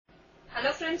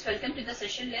Hello friends, welcome to the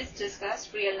session. Let's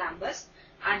discuss real numbers.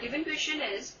 Our given question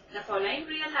is, the following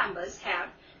real numbers have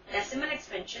decimal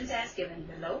expansions as given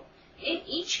below. In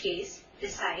each case,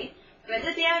 decide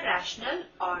whether they are rational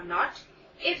or not.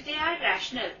 If they are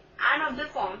rational and of the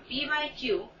form p by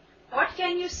q, what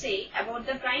can you say about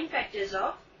the prime factors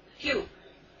of q?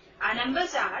 Our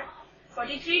numbers are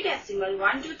 43 decimal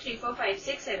 1, 2, 3, 4, 5,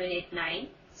 6, 7, 8, 9.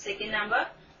 Second number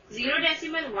 0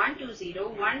 decimal 1, 2, 0,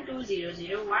 1, 2, 0,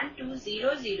 0, 1, 2,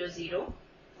 0, 0, 0,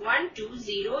 1, 2,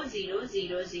 0, 0,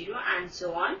 0, 0 and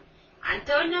so on. And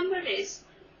third number is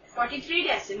 43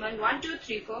 decimal 1, 2,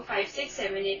 3, 4, 5, 6,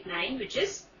 7, 8, 9 which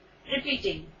is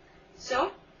repeating.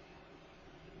 So,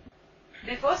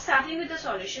 before starting with the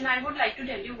solution, I would like to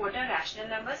tell you what are rational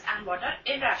numbers and what are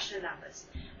irrational numbers.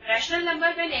 Rational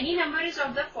number when any number is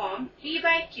of the form p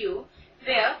by q,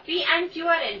 where p and q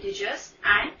are integers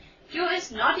and q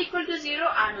is not equal to 0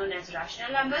 are known as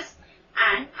rational numbers,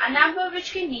 and a number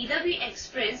which can neither be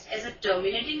expressed as a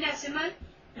terminating decimal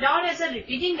nor as a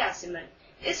repeating decimal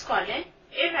is called an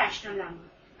irrational number.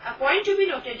 A point to be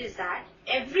noted is that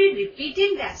every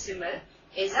repeating decimal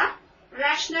is a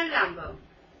rational number.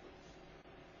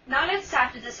 Now let's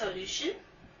start with the solution.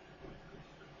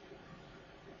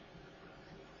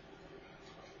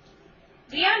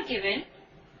 We are given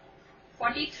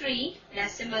 43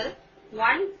 decimal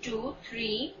 1, 2,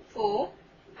 3, 4,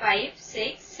 5,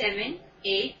 6, 7,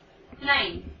 8,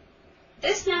 9.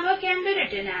 This number can be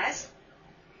written as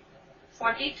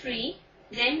 43.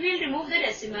 Then we'll remove the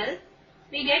decimal.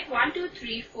 We get 1, 2,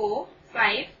 3, 4,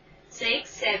 5, 6,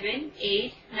 7,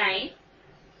 8, 9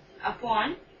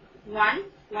 upon 1,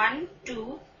 1,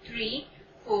 2, 3,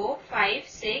 4, 5,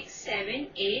 6, 7,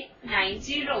 8, 9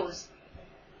 zeros.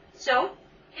 So,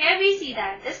 here we see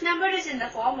that this number is in the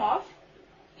form of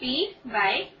p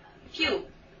by q.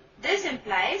 This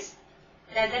implies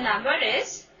that the number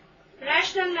is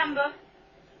rational number.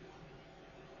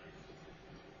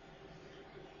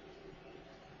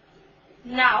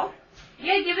 Now,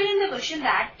 we are given in the question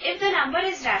that if the number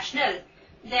is rational,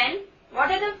 then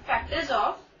what are the factors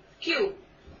of q?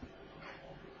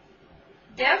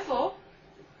 Therefore,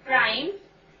 prime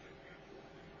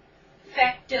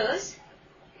factors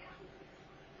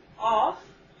of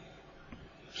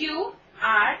q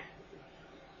are,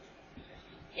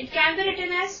 it can be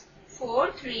written as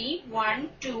 4, 3, 1,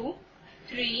 2,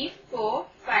 3, 4,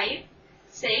 5,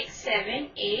 6, 7,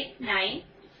 8, 9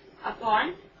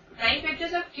 upon prime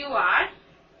factors of q are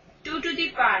 2 to the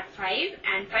power 5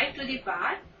 and 5 to the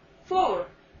power 4.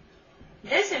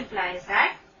 This implies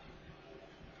that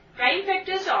prime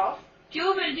factors of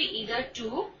q will be either 2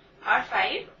 or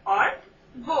 5 or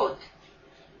both.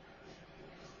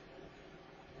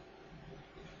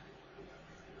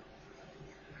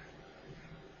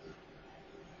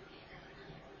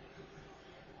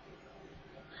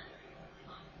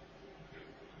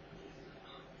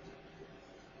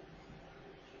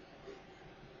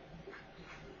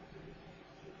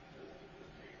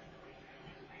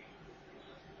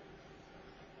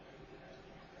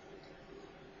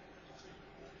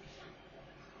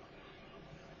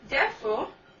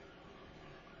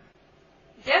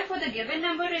 Therefore, the given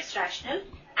number is rational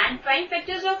and prime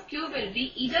factors of q will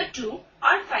be either 2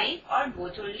 or 5 or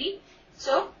both only.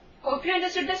 So, hope you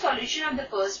understood the solution of the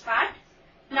first part.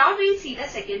 Now we will see the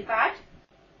second part.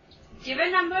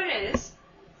 Given number is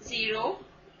 0,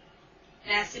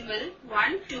 decimal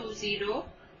 1, 2, 0,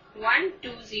 1,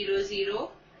 2, 0,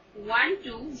 0, 1,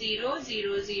 2, 0,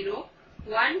 0, 0,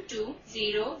 1, 2,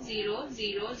 0, 0,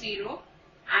 0, 0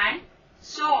 and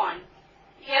so on.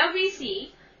 Here we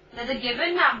see that the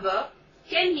given number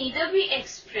can neither be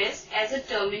expressed as a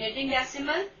terminating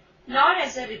decimal nor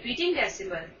as a repeating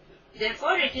decimal.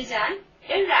 Therefore, it is an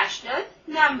irrational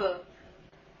number.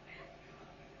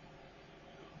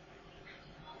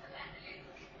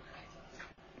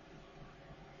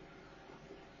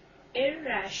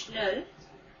 Irrational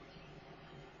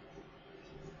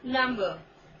number.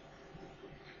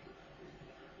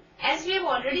 As we have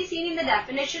already seen in the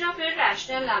definition of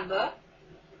irrational number,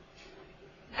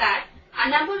 that a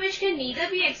number which can neither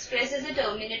be expressed as a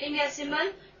terminating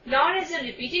decimal nor as a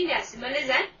repeating decimal is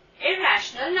an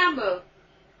irrational number.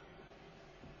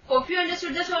 Hope you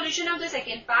understood the solution of the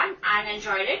second part and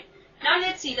enjoyed it. Now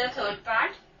let's see the third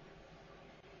part.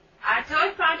 Our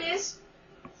third part is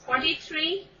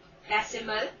 43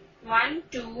 decimal 1,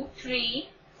 2, 3,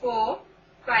 4,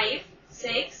 5,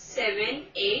 6, 7,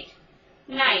 8,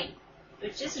 9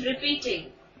 which is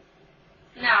repeating.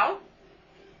 Now,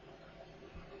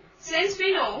 since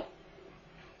we know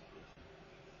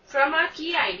from our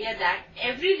key idea that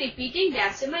every repeating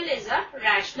decimal is a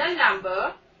rational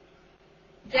number,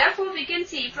 therefore we can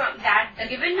see from that the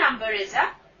given number is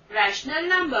a rational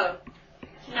number.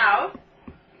 Now,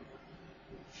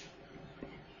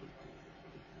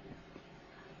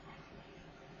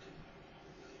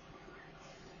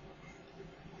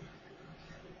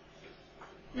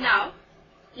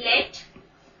 let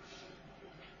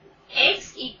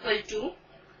x equal to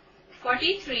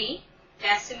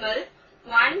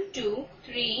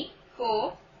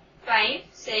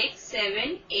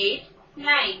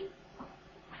 43.123456789.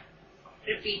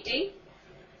 Repeating.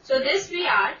 So this we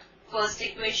are first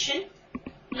equation.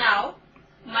 Now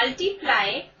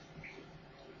multiply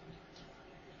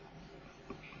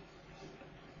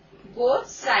both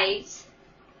sides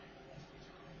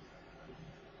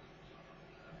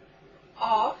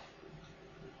of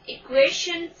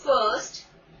equation first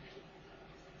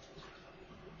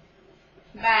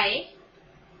by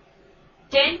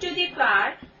 10 to the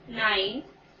power 9,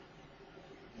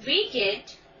 we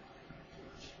get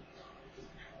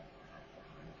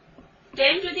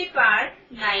 10 to the power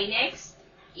 9x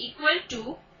equal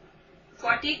to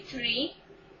 43,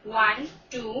 1,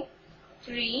 2,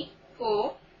 3,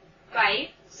 4, 5,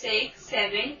 6,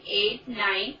 7, 8,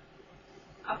 9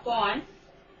 upon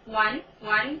 1,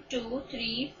 1, 2,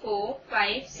 3, 4,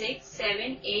 5, 6,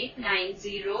 7, 8, 9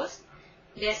 zeros,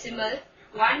 decimal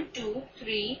 1, 2,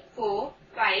 3, 4,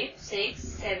 5, 6,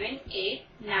 7, 8,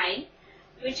 9,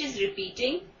 which is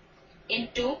repeating,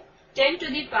 into 10 to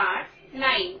the power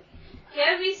 9.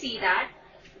 Here we see that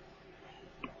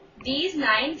these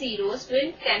 9 zeros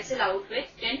will cancel out with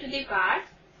 10 to the power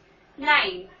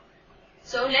 9.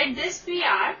 So let this be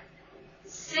our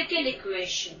second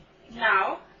equation.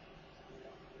 Now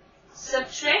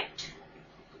subtract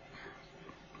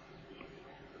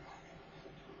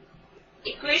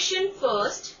equation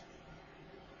first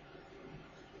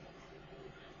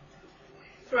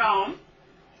from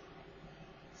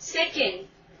second.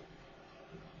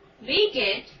 We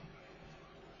get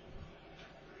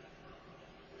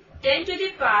 10 to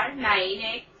the power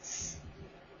 9x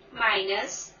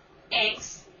minus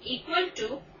x equal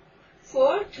to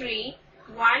 4, 3,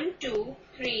 1, 2,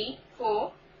 3,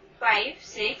 4, 5,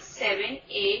 6, 7,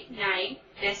 8, 9,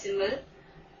 decimal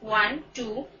 1,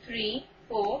 2, 3,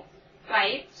 4,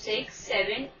 5, 6,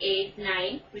 7, 8,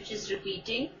 9, which is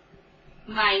repeating,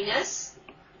 minus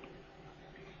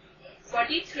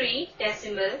 43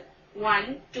 decimal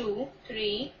 1, 2,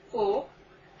 3, 4,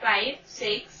 5,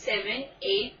 6, 7,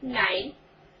 8, 9,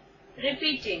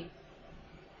 repeating.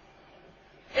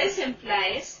 This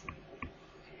implies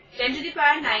 10 to the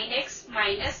power 9x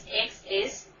minus x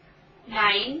is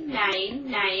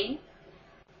 999x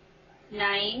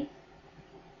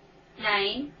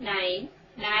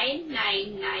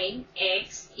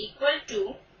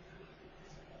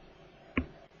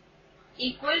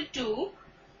equal to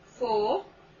 4,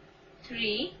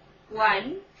 3,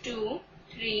 1, 2,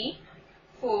 3,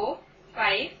 4,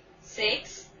 5,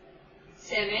 6,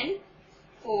 7,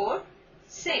 4,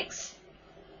 6.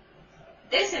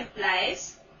 This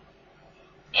implies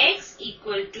x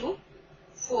equal to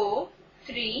 4,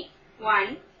 3,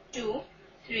 1, 2,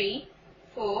 3,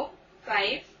 4,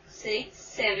 5, 6,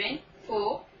 7,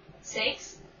 4,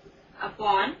 6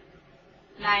 upon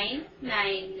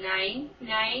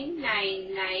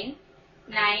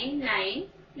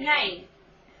 999999999.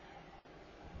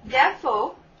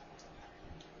 Therefore,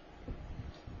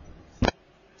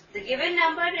 the given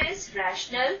number is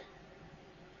rational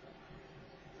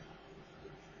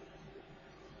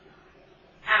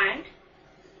and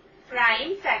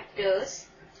prime factors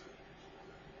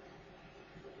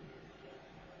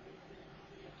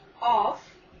of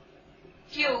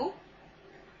Q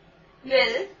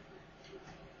will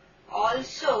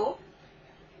also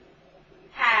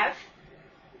have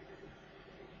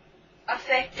a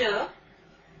factor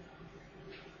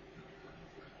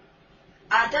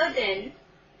other than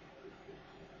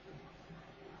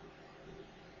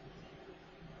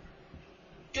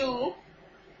 2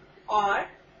 or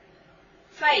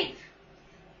 5.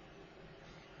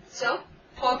 So,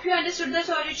 hope you understood the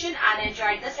solution and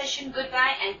enjoyed the session.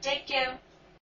 Goodbye and take care.